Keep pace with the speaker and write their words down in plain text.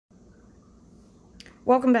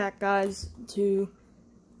Welcome back, guys, to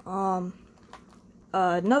another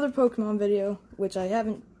Pokemon video, which I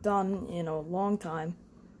haven't done in a long time.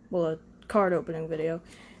 Well, a card opening video.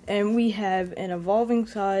 And we have an evolving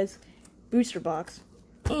size booster box.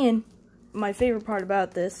 And my favorite part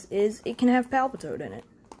about this is it can have Palpitoad in it.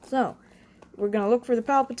 So, we're going to look for the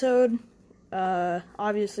Palpitoad,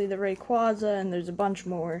 obviously the Rayquaza, and there's a bunch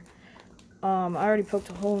more. I already poked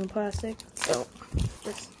a hole in the plastic, so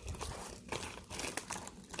just...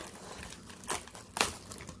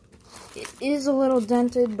 It is a little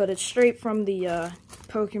dented, but it's straight from the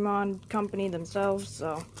Pokemon company themselves,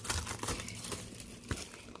 so...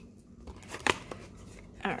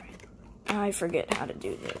 Alright, I forget how to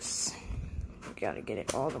do this. Gotta get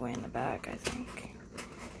it all the way in the back, I think.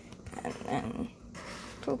 And then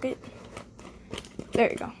poke it. There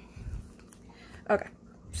you go. Okay,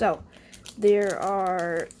 so there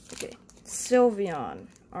are, Sylveon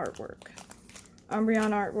artwork, Umbreon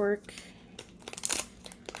artwork,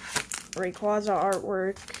 Rayquaza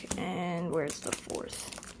artwork, and where's the fourth?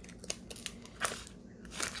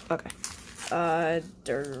 Okay.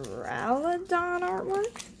 Duraludon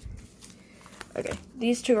artwork? Okay,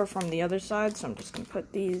 these two are from the other side, so I'm just going to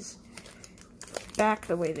put these back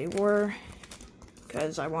the way they were,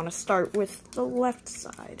 because I want to start with the left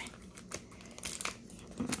side.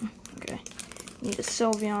 Okay, need a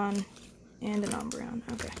Sylveon and an Umbreon,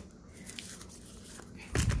 okay.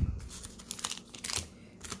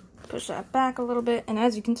 Push that back a little bit, and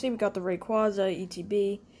as you can see, we got the Rayquaza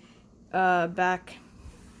ETB back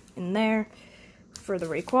in there for the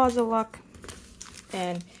Rayquaza luck.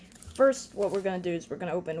 And first, what we're going to do is we're going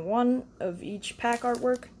to open one of each pack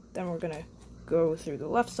artwork, then we're going to go through the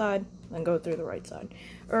left side, then go through the right side,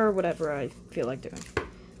 or whatever I feel like doing.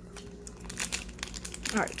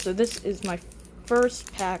 Alright, so this is my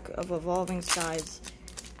first pack of evolving size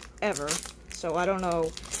ever, so I don't know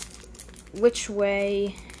which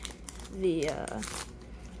way the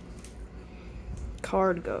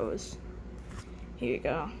card goes. Here you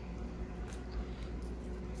go.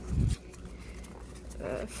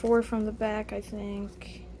 4 from the back, I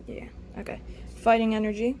think. Yeah, okay. Fighting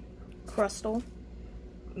Energy, Crustle,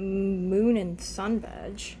 Moon and Sun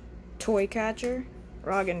Badge, Toy Catcher,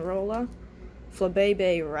 Roggenrola,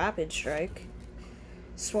 Flabébé Rapid Strike,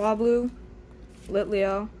 Swablu,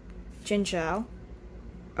 Litleo, Chinchou,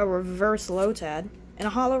 a Reverse Lotad, and a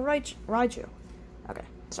Hollow Raichu. Okay,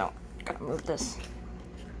 so, gotta move this.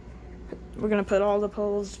 We're gonna put all the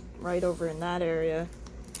poles right over in that area.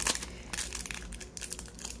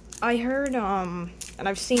 I heard, and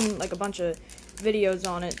I've seen, like, a bunch of videos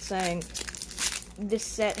on it saying this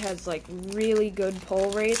set has, like, really good pull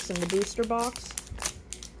rates in the booster box.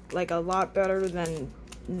 Like, a lot better than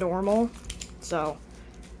normal. So,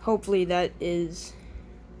 hopefully that is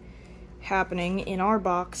happening in our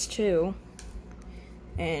box, too.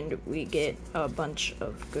 And we get a bunch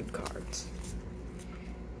of good cards.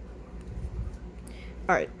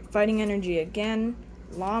 Alright, Fighting Energy again,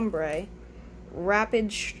 Lombre,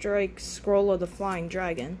 Rapid Strike Scroll of the Flying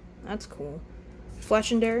Dragon, that's cool,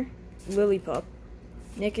 Fletchinder, Lillipup,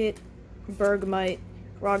 Nickit, Bergmite,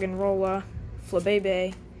 Roggenrola,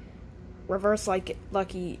 Flabébé, Reverse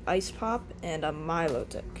Lucky Ice Pop, and a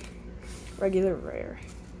Milotic. Regular rare.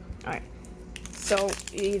 Alright, so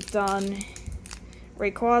we've done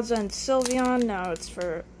Rayquaza and Sylveon, now it's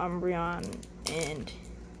for Umbreon and...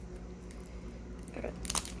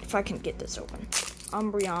 if I can get this open.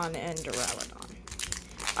 Umbreon and Duraludon.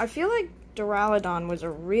 I feel like Duraludon was a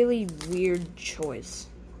really weird choice.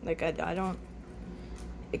 Like, I don't...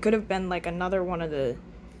 It could have been, like, another one of the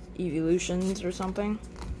evolutions or something.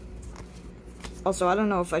 Also, I don't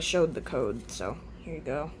know if I showed the code, so here you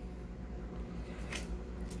go.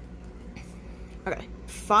 Okay.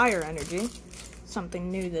 Fire Energy. Something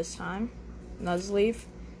new this time. Nuzleaf,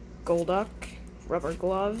 Golduck, Rubber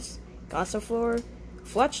Gloves, Gossifleur,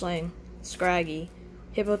 Fletchling, Scraggy,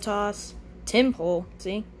 Hippotoss, Tympole,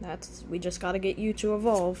 see, we just gotta get you to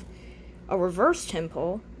evolve, a reverse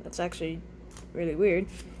Tympole, that's actually really weird,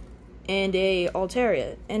 and a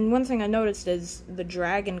Altaria. And one thing I noticed is the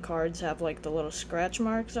dragon cards have, like, the little scratch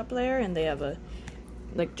marks up there, and they have a,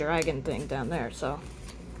 like, dragon thing down there, so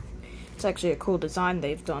it's actually a cool design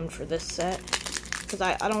they've done for this set, because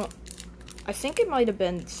I think it might have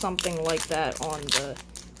been something like that on the,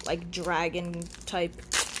 like, dragon type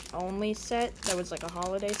only set that was like a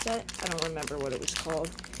holiday set. I don't remember what it was called,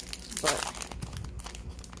 but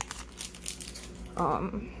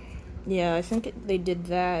yeah, I think they did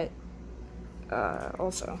that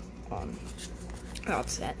also on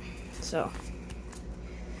Outset. So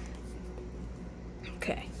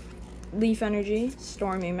okay, Leaf Energy,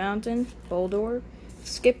 Stormy Mountain, Boldore,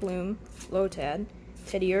 Skiploom, Lotad,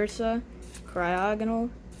 Teddiursa, Cryogonal,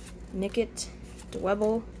 Nickit,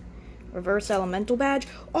 Dwebble, Reverse Elemental Badge.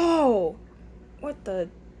 Oh! What the?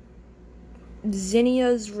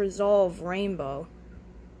 Zinnia's Resolve Rainbow.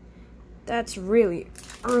 That's really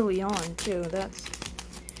early on, too.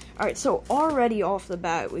 Alright, so already off the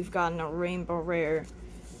bat, we've gotten a Rainbow Rare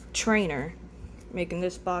trainer, making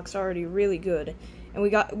this box already really good. And we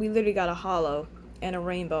literally got a holo and a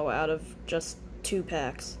rainbow out of just 4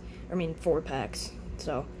 packs.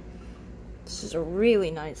 So, this is a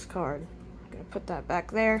really nice card. I'm gonna put that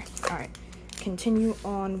back there. Alright, continue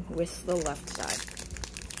on with the left side.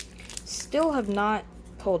 Still have not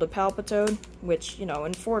pulled a Palpitoad, which, you know,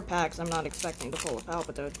 in 4 packs, I'm not expecting to pull a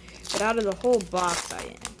Palpitoad. But out of the whole box, I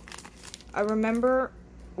am. I remember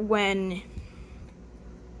when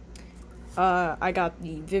I got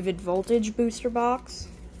the Vivid Voltage booster box.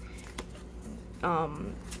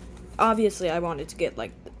 Obviously, I wanted to get,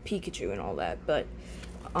 like, the Pikachu and all that, but,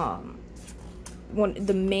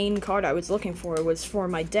 the main card I was looking for was for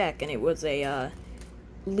my deck, and it was a,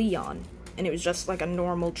 Leon, and it was just, like, a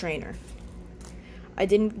normal trainer. I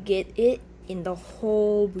didn't get it in the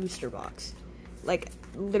whole booster box. Like,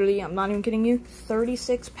 literally, I'm not even kidding you,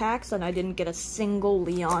 36 packs, and I didn't get a single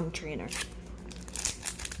Leon trainer.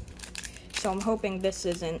 So I'm hoping this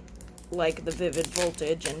isn't like the Vivid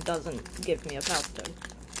Voltage and doesn't give me a Palpitoad.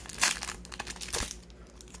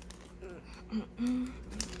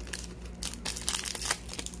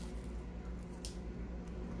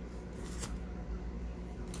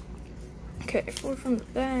 Okay, 4 from the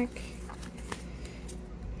back.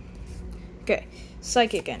 Okay,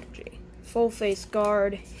 Psychic Energy. Full Face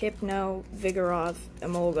Guard, Hypno, Vigoroth,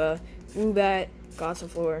 Emolga, Woobat,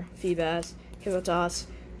 Gossifleur, Feebas, Hippotas,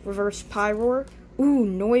 Reverse Pyroar. Ooh,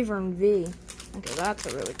 Noivern V. Okay, that's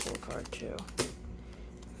a really cool card, too.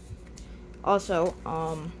 Also,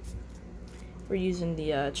 we're using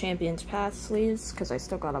the Champions Path sleeves, because I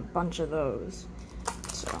still got a bunch of those.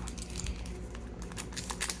 So.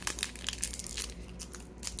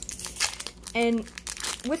 And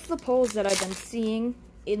with the pulls that I've been seeing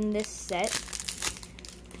in this set,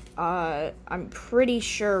 I'm pretty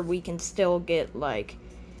sure we can still get, like,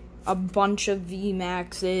 a bunch of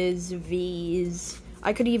VMAXs, Vs.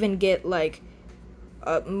 I could even get, like,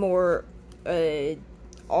 more,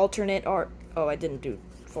 alternate art. Oh, I didn't do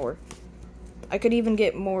 4. I could even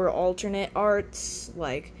get more alternate arts,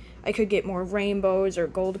 like, I could get more rainbows or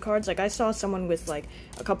gold cards. Like, I saw someone with, like,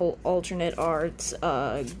 a couple alternate arts,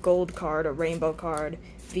 gold card, a rainbow card,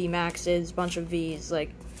 VMAXs, bunch of Vs,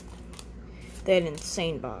 like, they had an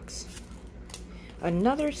insane box.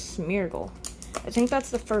 Another Smeargle. I think that's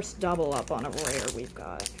the first double up on a rare we've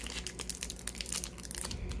got.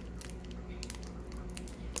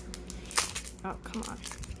 Oh, come on.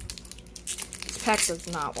 This pack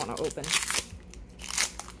does not want to open.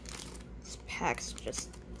 These packs just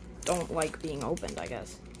don't like being opened, I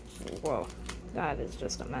guess. Whoa, that is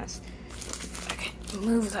just a mess. Okay,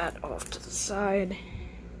 move that off to the side.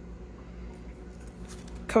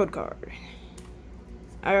 Code card.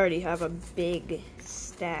 I already have a big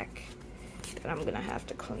stack that I'm gonna have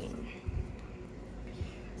to clean.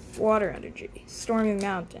 Water Energy, Stormy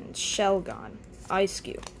Mountains, Shelgon, Ice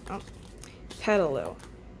Cube, Petalil,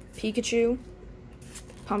 Pikachu,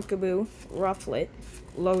 Pumpkaboo, Rufflet,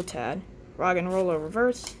 Lotad, Roggenrola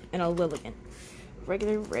Reverse, and a Lilligant.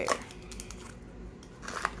 Regular rare.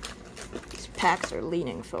 These packs are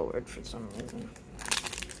leaning forward for some reason.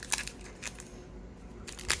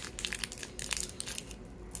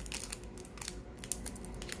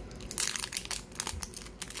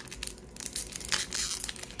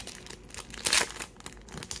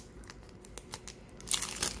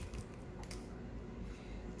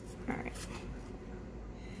 Alright.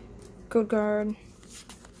 Code card.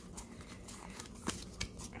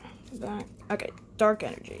 Back. Okay, Dark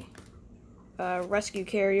Energy. Rescue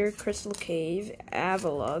Carrier, Crystal Cave,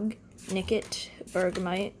 Avalugg, Nickit,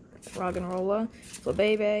 Bergamite, Roggenrola,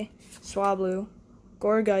 Flabebe, Swablu,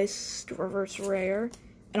 Gourgeist, Reverse Rare,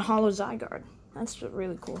 and a Holo Zygarde. That's a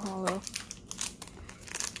really cool holo.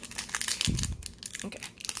 Okay.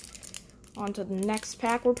 On to the next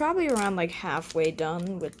pack. We're probably around like halfway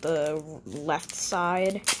done with the left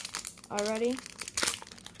side already.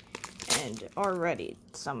 And already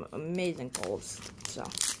some amazing pulls. So.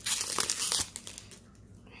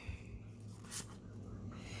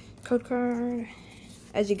 Code card.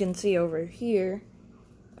 As you can see over here,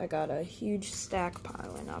 I got a huge stack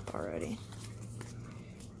piling up already.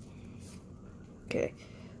 Okay.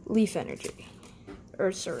 Leaf Energy,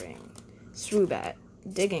 Ursaring, Swoobat,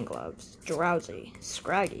 Digging Gloves, Drowsy,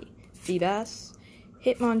 Scraggy, Feebas,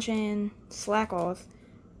 Hitmonchan, Slack Off,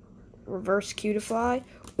 Reverse Cutifly.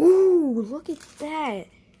 Ooh, look at that.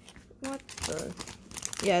 What the?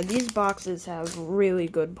 Yeah, these boxes have really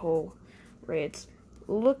good pull rates.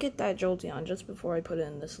 Look at that Jolteon just before I put it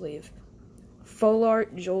in the sleeve. Full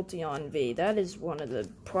Art Jolteon V. That is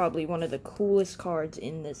probably one of the coolest cards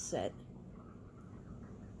in this set.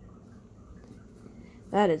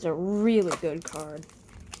 That is a really good card.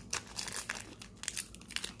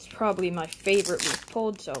 It's probably my favorite we've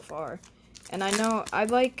pulled so far. And I know I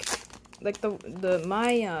like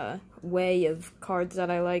my way of cards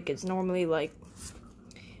that I like is normally like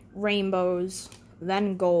rainbows,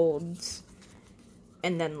 then golds,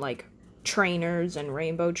 and then like trainers and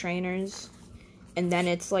rainbow trainers. And then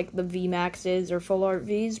it's like the VMAXs or Full Art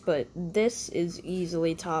Vs, but this is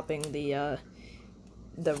easily topping the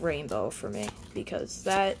rainbow for me, because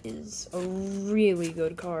that is a really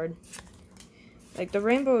good card. Like, the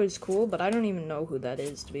rainbow is cool, but I don't even know who that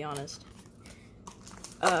is, to be honest.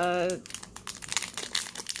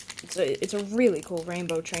 It's a really cool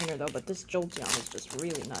rainbow trainer, though, but this Jolteon is just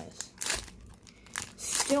really nice.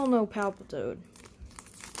 Still no Palpitoad.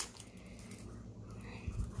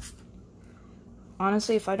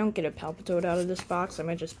 Honestly, if I don't get a Palpitoad out of this box, I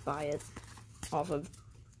might just buy it off of,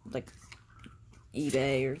 like,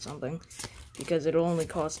 eBay or something. Because it'll only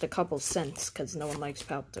cost a couple cents, because no one likes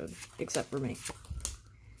Palpitoad, except for me.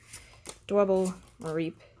 Dwebble,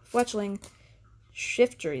 Mareep, Fletchling,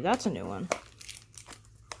 Shiftry, that's a new one.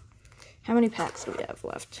 How many packs do we have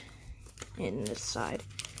left in this side?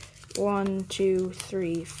 1, 2,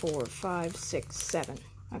 3, 4, 5, 6, 7.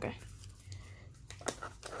 Okay.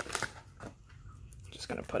 Just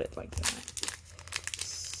gonna put it like that.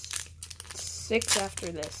 6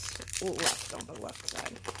 after this, left on the left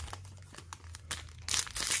side.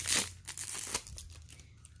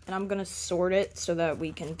 And I'm gonna sort it so that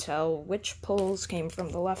we can tell which pulls came from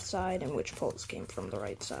the left side and which pulls came from the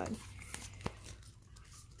right side.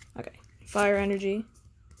 Okay. Fire Energy,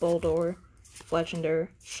 Boldore, Fletchinder,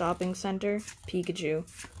 Shopping Center, Pikachu,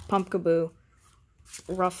 Pumpkaboo,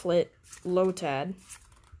 Rufflet, Lotad,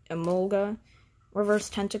 Emolga, Reverse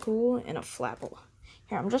Tentacool, and a Flapple.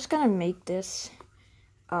 Here, I'm just gonna make this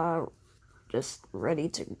just ready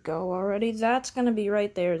to go already. That's gonna be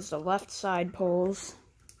right there is the left side pulls.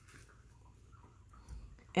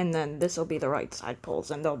 And then this will be the right side pulls,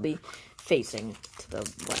 and they'll be facing to the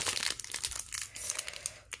left.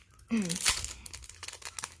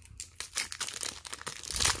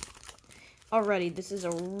 Alrighty, this is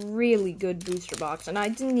a really good booster box, and I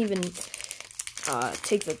didn't even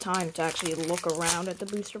take the time to actually look around at the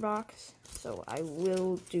booster box, so I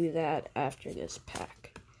will do that after this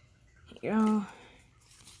pack. Here you go.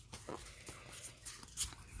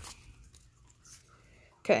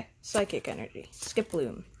 Okay, Psychic Energy,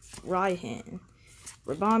 Skiploom, Raihan,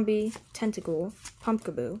 Ribombee, Tentacool,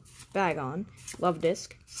 Pumpkaboo, Bagon, Love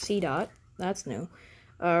Disc, Seedot, that's new,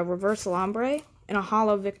 Reverse Lombre, and a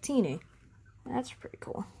Hollow Victini. That's pretty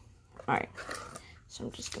cool. Alright, so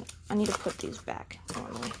I'm just gonna, I need to put these back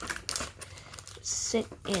normally. Just sit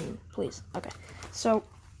in, please. Okay, so,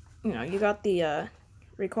 you know, you got the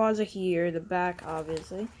Rayquaza here, the back,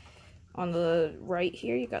 obviously. On the right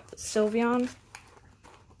here, you got the Sylveon.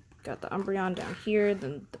 Got the Umbreon down here,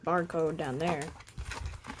 then the barcode down there.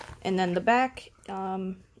 And then the back,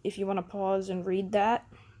 if you want to pause and read that,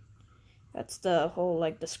 that's the whole,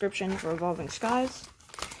 like, description for Evolving Skies.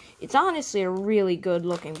 It's honestly a really good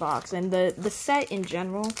looking box, and the set in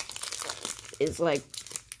general is, like,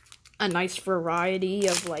 a nice variety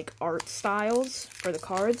of, like, art styles for the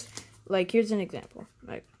cards. Like, here's an example.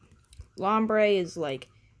 Like, Lombre is, like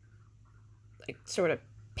sort of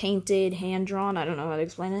painted, hand-drawn, I don't know how to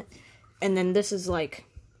explain it. And then this is, like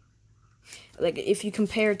if you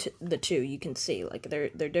compare to the two, you can see, like,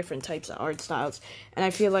 they're different types of art styles. And I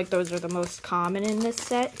feel like those are the most common in this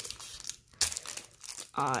set.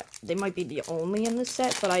 They might be the only in this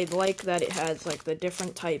set, but I like that it has, like, the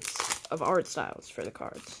different types of art styles for the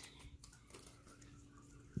cards.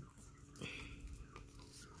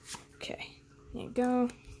 Okay, there you go.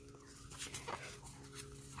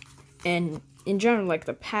 And in general, like,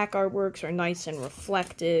 the pack artworks are nice and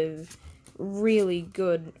reflective. Really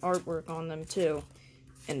good artwork on them, too.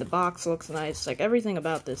 And the box looks nice. Like, everything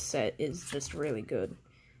about this set is just really good.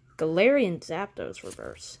 Galarian Zapdos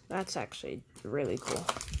Reverse. That's actually really cool.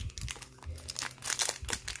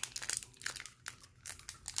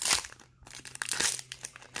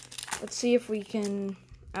 Let's see if we can,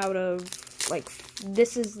 out of, like,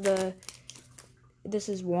 this is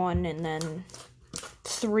one, and then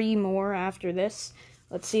 3 more after this.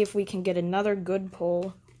 Let's see if we can get another good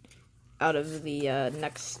pull out of the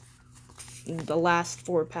next the last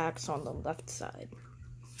 4 packs on the left side.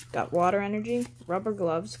 Got Water Energy, Rubber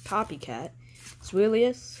Gloves, Copycat,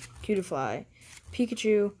 Swilius, Cutiefly,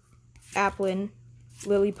 Pikachu, Applin,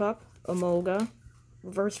 Lillipup, Emolga,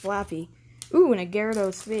 Reverse Flappy. Ooh, and a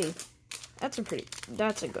Gyarados V. That's a good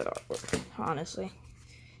artwork, honestly.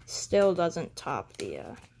 Still doesn't top the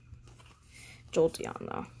Jolteon,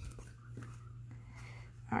 though.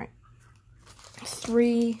 Alright.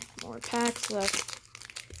 3 more packs left.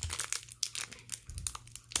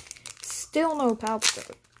 Still no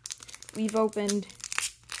Palpitoad. We've opened,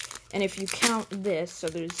 and if you count this, so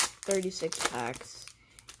there's 36 packs,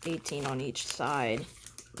 18 on each side.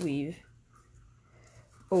 We've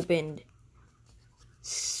opened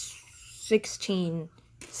 16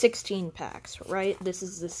 packs, right? This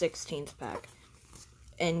is the 16th pack.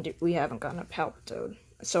 And we haven't gotten a Palpitoad.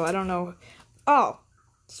 So I don't know. Oh,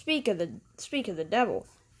 speak of the devil.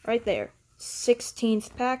 Right there.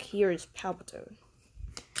 16th pack, here is Palpitoad.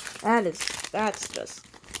 That's just...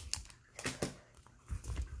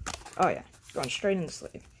 Oh yeah, going straight in the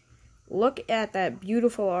sleeve. Look at that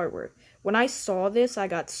beautiful artwork. When I saw this, I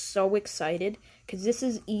got so excited, because this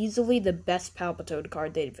is easily the best Palpitoad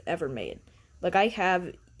card they've ever made. Like, I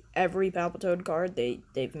have every Palpitoad card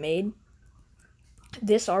they've made.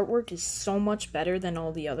 This artwork is so much better than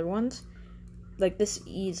all the other ones. Like, this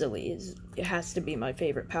easily it has to be my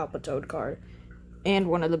favorite Palpitoad card. And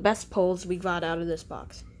one of the best pulls we got out of this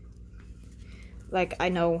box. Like, I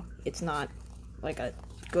know it's not, like, a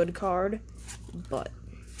good card, but,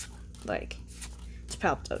 like, it's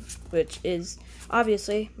Palpitoad, which is,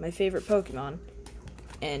 obviously, my favorite Pokemon,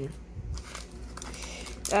 and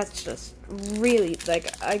that's just really,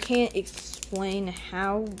 like, I can't explain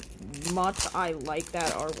how much I like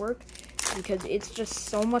that artwork, because it's just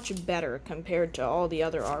so much better compared to all the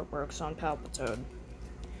other artworks on Palpitoad.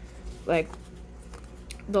 Like,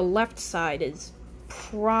 the left side is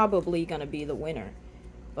probably gonna be the winner,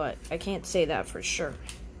 but I can't say that for sure,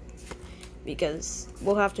 because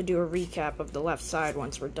we'll have to do a recap of the left side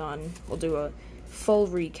once we're done. We'll do a full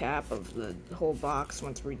recap of the whole box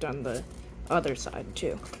once we're done the other side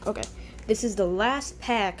too. Okay, this is the last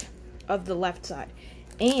pack of the left side,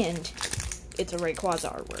 and it's a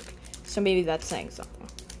Rayquaza artwork, so maybe that's saying something.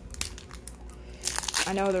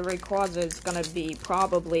 I know the Rayquaza is gonna be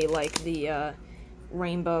probably like the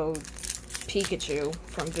Rainbow Pikachu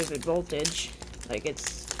from Vivid Voltage. Like,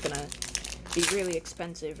 it's gonna be really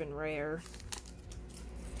expensive and rare.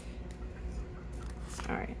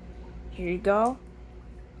 Alright, here you go.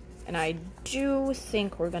 And I do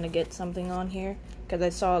think we're gonna get something on here, because I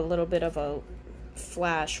saw a little bit of a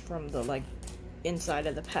flash from the, like, inside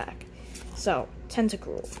of the pack. So,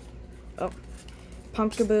 Tentacruel. Oh.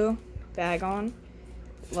 Pumpkaboo, Bagon,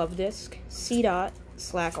 Love Disc, C-Dot,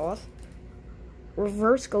 Slackoth,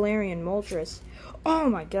 Reverse Galarian Moltres. Oh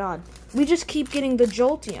my god. We just keep getting the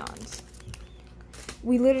Jolteons.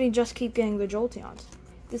 We literally just keep getting the Jolteons.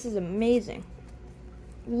 This is amazing.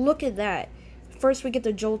 Look at that. First we get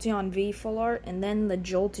the Jolteon V full art, and then the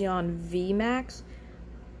Jolteon V Max.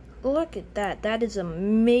 Look at that. That is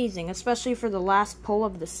amazing, especially for the last pull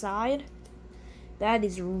of the side. That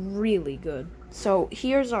is really good. So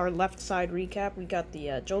here's our left side recap. We got the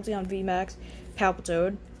Jolteon V Max,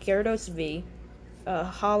 Palpitoad, Gyarados V,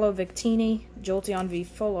 Holo Victini, Jolteon V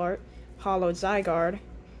Full Art, Holo Zygarde,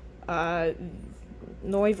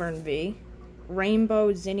 Noivern V,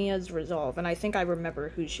 Rainbow Zinnia's Resolve, and I think I remember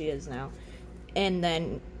who she is now, and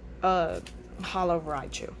then Holo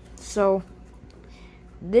Raichu. So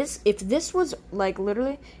if this was, like,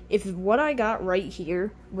 literally, if what I got right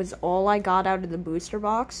here was all I got out of the booster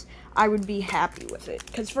box, I would be happy with it.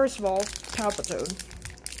 Because, first of all, Palpitoad.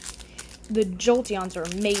 The Jolteons are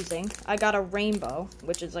amazing. I got a Rainbow,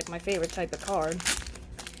 which is, like, my favorite type of card.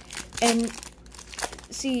 And,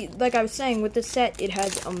 see, like I was saying, with the set, it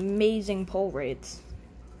has amazing pull rates.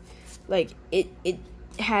 Like, it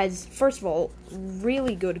has, first of all,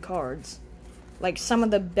 really good cards. Like, some of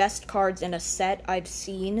the best cards in a set I've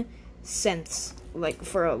seen since, like,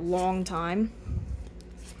 for a long time.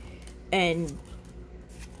 And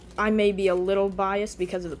I may be a little biased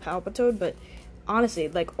because of the Palpitoad, but honestly,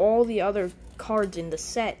 like, all the other cards in the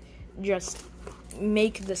set just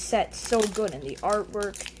make the set so good. And the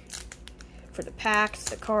artwork for the packs,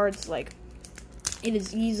 the cards, like, it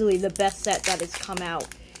is easily the best set that has come out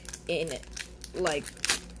in, like,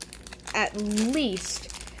 at least,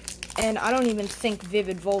 and I don't even think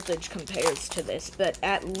Vivid Voltage compares to this, but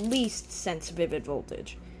at least since Vivid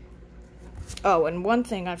Voltage. Oh, and one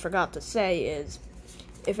thing I forgot to say is,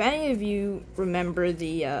 if any of you remember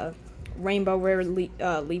the Rainbow Rare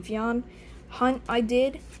Leafeon hunt I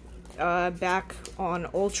did back on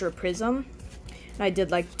Ultra Prism, I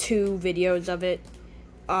did like 2 videos of it.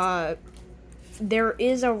 There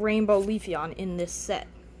is a Rainbow Leafeon in this set,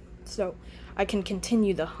 so I can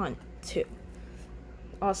continue the hunt too.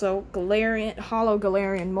 Also, Hollow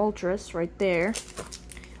Galarian Moltres right there.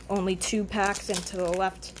 Only 2 packs into the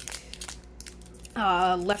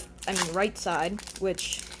right side,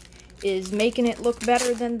 which is making it look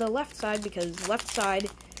better than the left side, because left side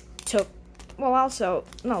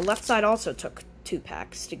also took 2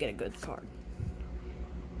 packs to get a good card.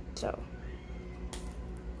 So,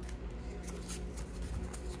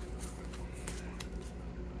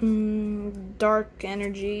 Dark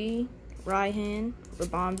Energy, Raihan,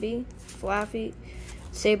 Rabombi, Flaffy,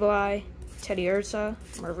 Sableye, Teddiursa,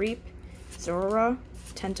 Mareep, Zora,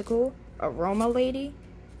 Tentacool, Aroma Lady.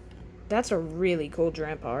 That's a really cool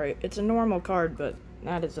Drampa art. It's a normal card, but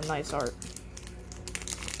that is a nice art.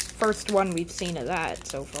 First one we've seen of that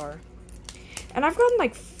so far. And I've gotten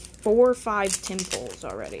like 4 or 5 Timpoles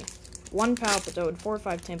already. 1 Palpitoad, 4 or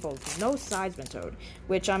 5 Timpoles, no Seismitoad,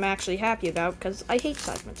 which I'm actually happy about because I hate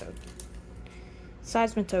Seismitoad.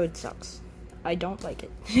 Seismitoad sucks. I don't like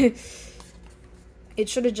it. It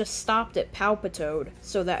should have just stopped at Palpitoad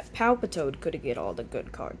so that Palpitoad could get all the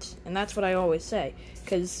good cards. And that's what I always say,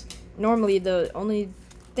 because normally the only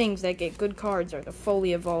things that get good cards are the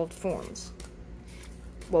fully evolved forms.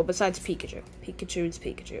 Well, besides Pikachu. Pikachu's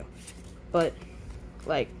Pikachu. But,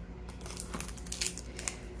 like,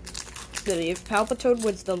 if Palpitoad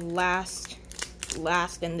was the last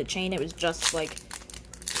in the chain, it was just like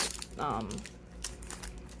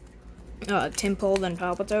Timpole than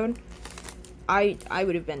Palpitoad, I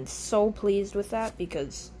would have been so pleased with that,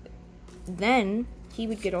 because then he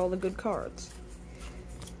would get all the good cards.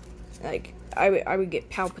 Like, I would get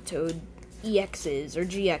Palpitoad EXs or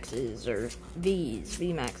GXs or Vs,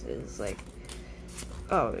 VMAXs, like,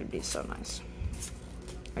 oh, it would be so nice.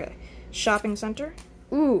 Okay, Shopping Center.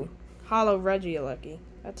 Ooh, Hollow Regieleki.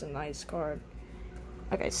 That's a nice card.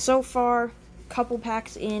 Okay, so far, couple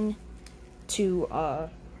packs in to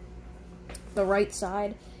the right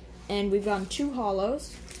side, and we've gotten 2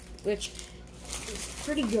 hollows, which is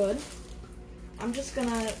pretty good. I'm just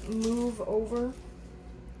gonna move over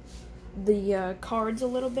the cards a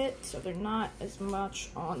little bit so they're not as much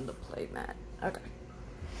on the playmat. Okay.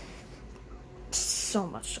 So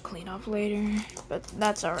much to clean up later, but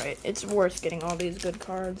that's alright. It's worth getting all these good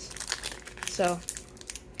cards. So,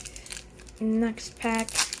 next pack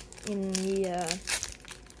in the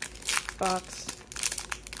box.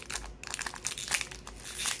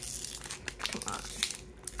 Come on.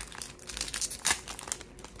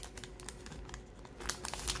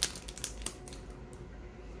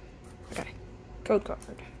 Okay, code card.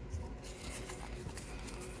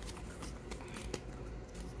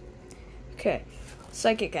 Okay,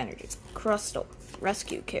 Psychic Energy, Crustle,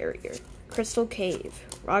 Rescue Carrier, Crystal Cave,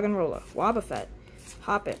 Roggenrola, Wobbuffet,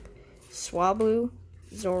 Hoppip, Swablu,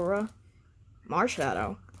 Zora,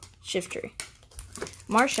 Marshadow, Shiftry.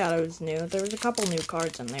 Marshadow is new. There was a couple new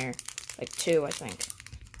cards in there. Like 2, I think.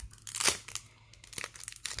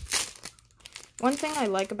 One thing I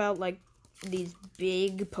like about, like, these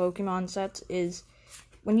big Pokemon sets is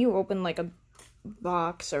when you open, like, a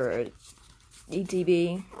box or a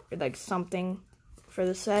ETB or, like, something for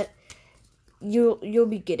the set, you'll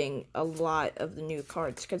be getting a lot of the new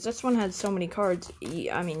cards, because this one has so many cards.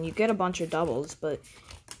 I mean, you get a bunch of doubles, but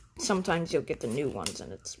sometimes you'll get the new ones,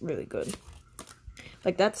 and it's really good.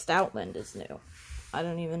 Like, that Stoutland is new.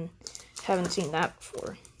 Haven't seen that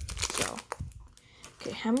before. So,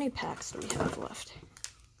 okay, how many packs do we have left?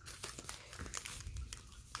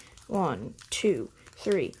 1, 2,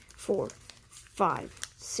 3, 4, 5,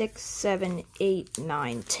 6, 7, 8,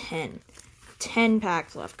 9, 10. 10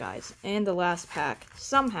 packs left, guys. And the last pack,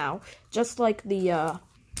 somehow, just like the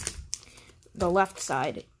left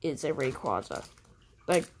side, is a Rayquaza.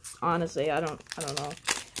 Like, honestly, I don't know.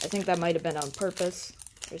 I think that might have been on purpose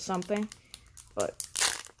or something. But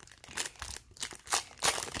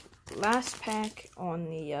last pack on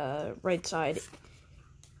the right side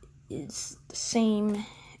is the same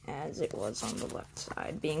as it was on the left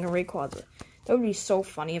side, being a Rayquaza. That would be so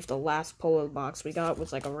funny if the last pull of the box we got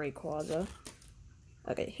was like a Rayquaza.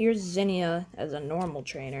 Okay, here's Zinnia as a normal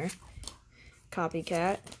trainer.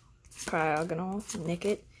 Copycat, Cryogonal,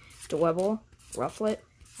 Nickit, Dwebble, Rufflet,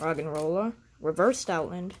 Roggenrola, Reverse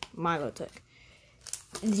Stoutland, Milotic.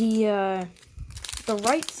 The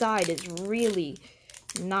right side is really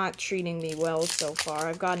not treating me well so far.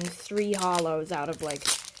 I've gotten 3 hollows out of like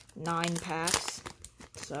 9 packs.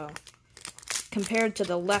 So, compared to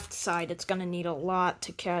the left side, it's gonna need a lot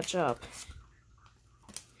to catch up.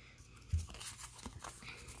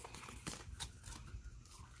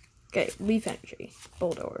 Okay, Leaf Energy,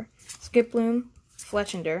 Bulldor, Skiploom,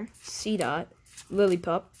 Fletchinder, Seedot,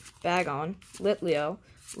 Lillipup, Bagon, Litleo,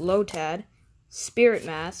 Lotad, Spirit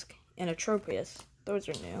Mask, and Atropius. Those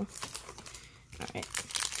are new. Alright.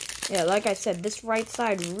 Yeah, like I said, this right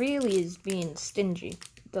side really is being stingy.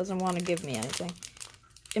 It doesn't want to give me anything.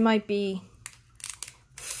 It might be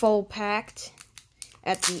full packed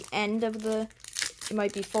at the end of the... It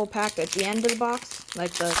might be full packed at the end of the box.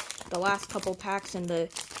 Like the last couple packs in the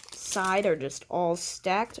side are just all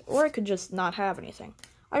stacked. Or it could just not have anything.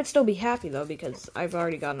 I'd still be happy, though, because I've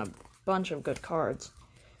already gotten a bunch of good cards.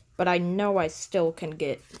 But I know I still can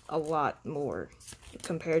get a lot more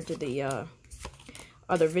compared to the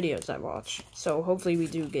other videos I watch. So hopefully we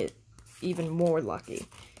do get even more lucky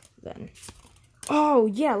then. Oh,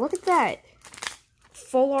 yeah, look at that.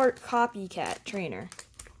 Full Art Copycat Trainer.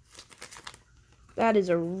 That is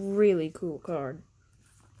a really cool card.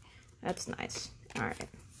 That's nice. Alright.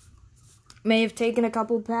 May have taken a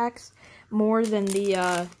couple packs more than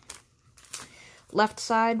the left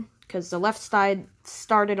side, because the left side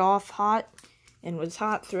started off hot and was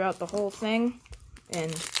hot throughout the whole thing,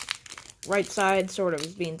 and right side sort of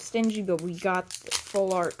was being stingy, but we got the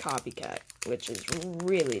Full Art Copycat, which is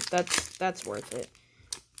really, that's worth it.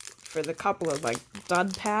 For the couple of, like,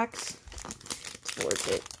 dud packs, it's worth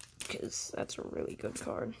it, because that's a really good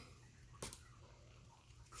card.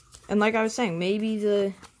 And like I was saying, maybe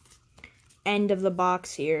the end of the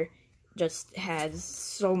box here just has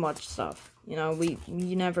so much stuff. You know,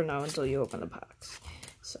 you never know until you open the box.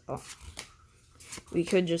 So, we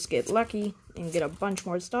could just get lucky and get a bunch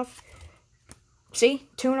more stuff. See?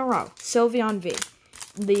 2 in a row. Sylveon V.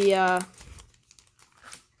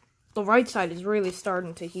 The right side is really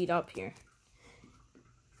starting to heat up here.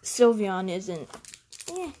 Sylveon isn't...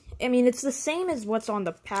 I mean, it's the same as what's on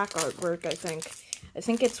the pack artwork, I think. I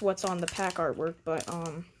think it's what's on the pack artwork, but,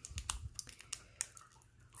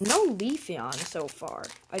 no Leafeon so far.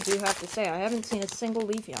 I do have to say, I haven't seen a single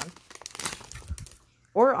Leafeon.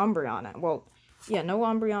 Or Umbreon. Well, yeah, no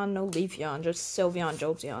Umbreon, no Leafeon, just Sylveon,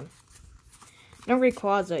 Jolteon. No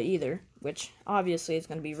Rayquaza either, which obviously is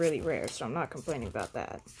going to be really rare, so I'm not complaining about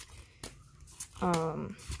that.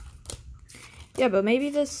 Yeah, but maybe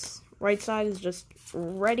this right side is just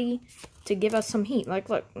ready to give us some heat. Like,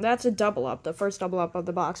 look, that's a double up, the first double up of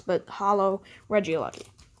the box, but Holo Regieleki.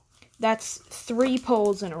 That's 3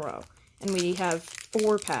 pulls in a row, and we have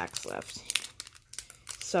 4 packs left.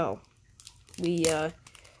 So, I'm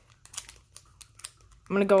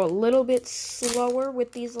gonna go a little bit slower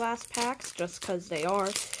with these last packs, just because they are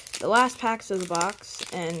the last packs of the box,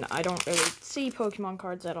 and I don't really see Pokemon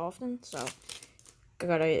cards that often, so I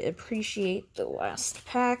gotta appreciate the last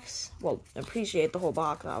packs. Well, appreciate the whole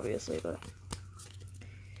box, obviously, but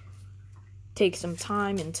take some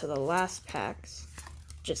time into the last packs.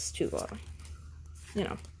 Just to, you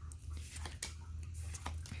know.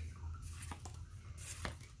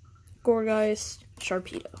 Gorgeist,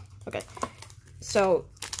 Sharpedo. Okay. So,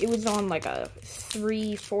 it was on like a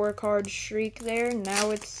 3-4 card streak there.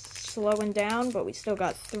 Now it's slowing down, but we still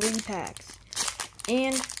got 3 packs.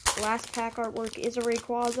 And last pack artwork is a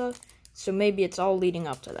Rayquaza, so maybe it's all leading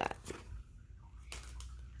up to that.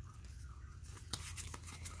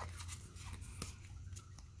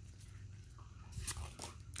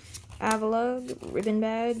 Avalugg, Ribbon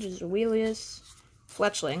Badge, Zuelius,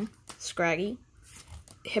 Fletchling, Scraggy,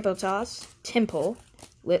 Hippotas, Timple,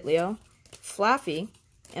 Litleo, Flaffy,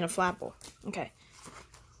 and a Flapple. Okay.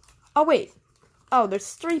 Oh, wait. Oh,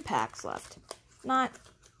 there's 3 packs left. Not...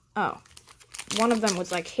 Oh. One of them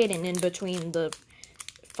was, like, hidden in between the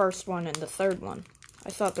first one and the third one. I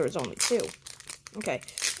thought there was only 2. Okay.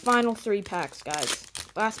 Final 3 packs, guys.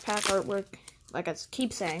 Last pack artwork, like I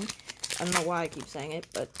keep saying. I don't know why I keep saying it,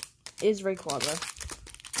 but... is Rayquaza.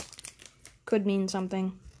 Could mean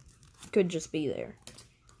something. Could just be there.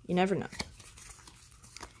 You never know.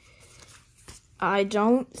 I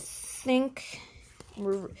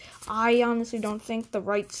honestly don't think the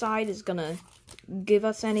right side is gonna give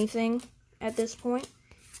us anything at this point.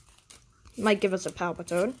 Might give us a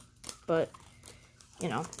Palpitoad, but, you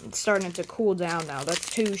know, it's starting to cool down now. That's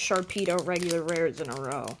 2 Sharpedo regular rares in a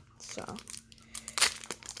row, so...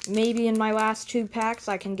 Maybe in my last 2 packs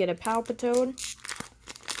I can get a Palpitoad,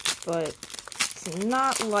 but it's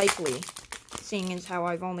not likely, seeing as how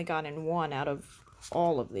I've only gotten 1 out of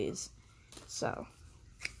all of these. So,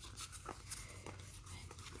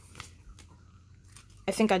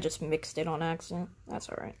 I think I just mixed it on accident. That's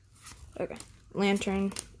alright. Okay.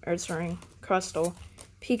 Lantern, Ursaring, Crustle,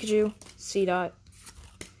 Pikachu, Seedot,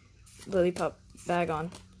 Lillipup, Bagon,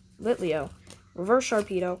 Litleo, Reverse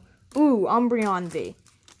Sharpedo, ooh, Umbreon V.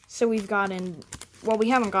 So we've gotten well, we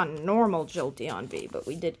haven't gotten normal Jolteon V, but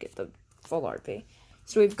we did get the full art V.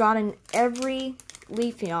 So we've gotten every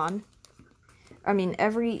Leafeon,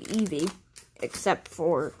 every Eevee, except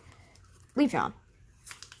for Leafeon.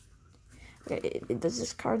 Okay, does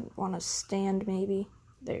this card want to stand, maybe?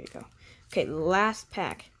 There you go. Okay, last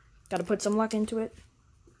pack. Gotta put some luck into it.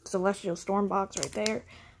 Celestial Storm box right there.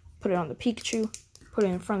 Put it on the Pikachu. Put it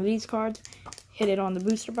in front of these cards. Hit it on the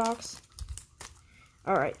booster box.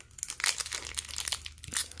 Alright.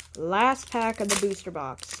 Last pack of the booster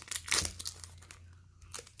box.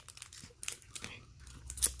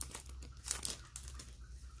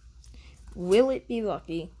 Will it be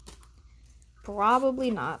lucky? Probably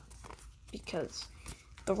not, because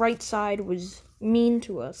the right side was mean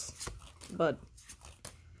to us, but,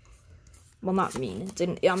 well, not mean. It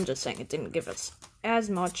didn't. I'm just saying it didn't give us as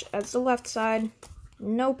much as the left side.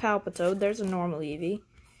 No Palpitoad. There's a normal Eevee.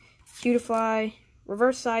 Cutiefly,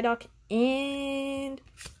 Reverse Psyduck, and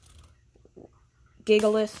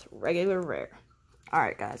Gigalith, regular rare.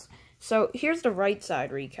 Alright, guys. So, here's the right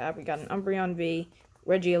side recap. We got an Umbreon V,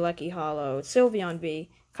 Regieleki Holo, Sylveon V,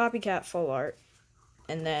 Copycat Full Art,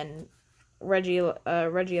 and then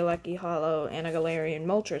Regieleki Holo, and a Galarian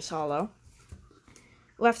Moltres Holo.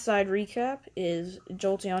 Left side recap is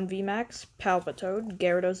Jolteon V Max, Palpitoad,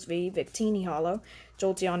 Gyarados V, Victini Holo,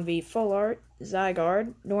 Jolteon V Full Art,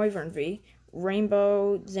 Zygarde, Noivern V,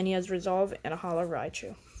 Rainbow, Zinnia's Resolve, and a Holo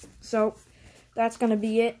Raichu. So, that's going to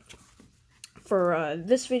be it for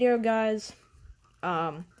this video, guys.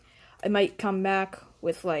 I might come back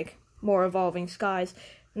with, like, more Evolving Skies.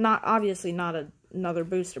 Obviously not another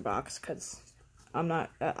booster box, because I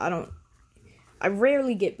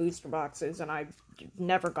rarely get booster boxes, and I've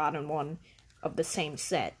never gotten one of the same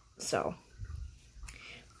set, so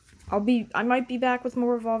I might be back with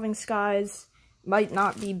more Evolving Skies, might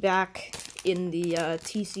not be back in the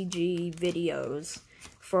TCG videos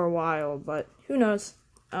for a while, but who knows.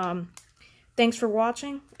 Thanks for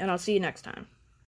watching, and I'll see you next time.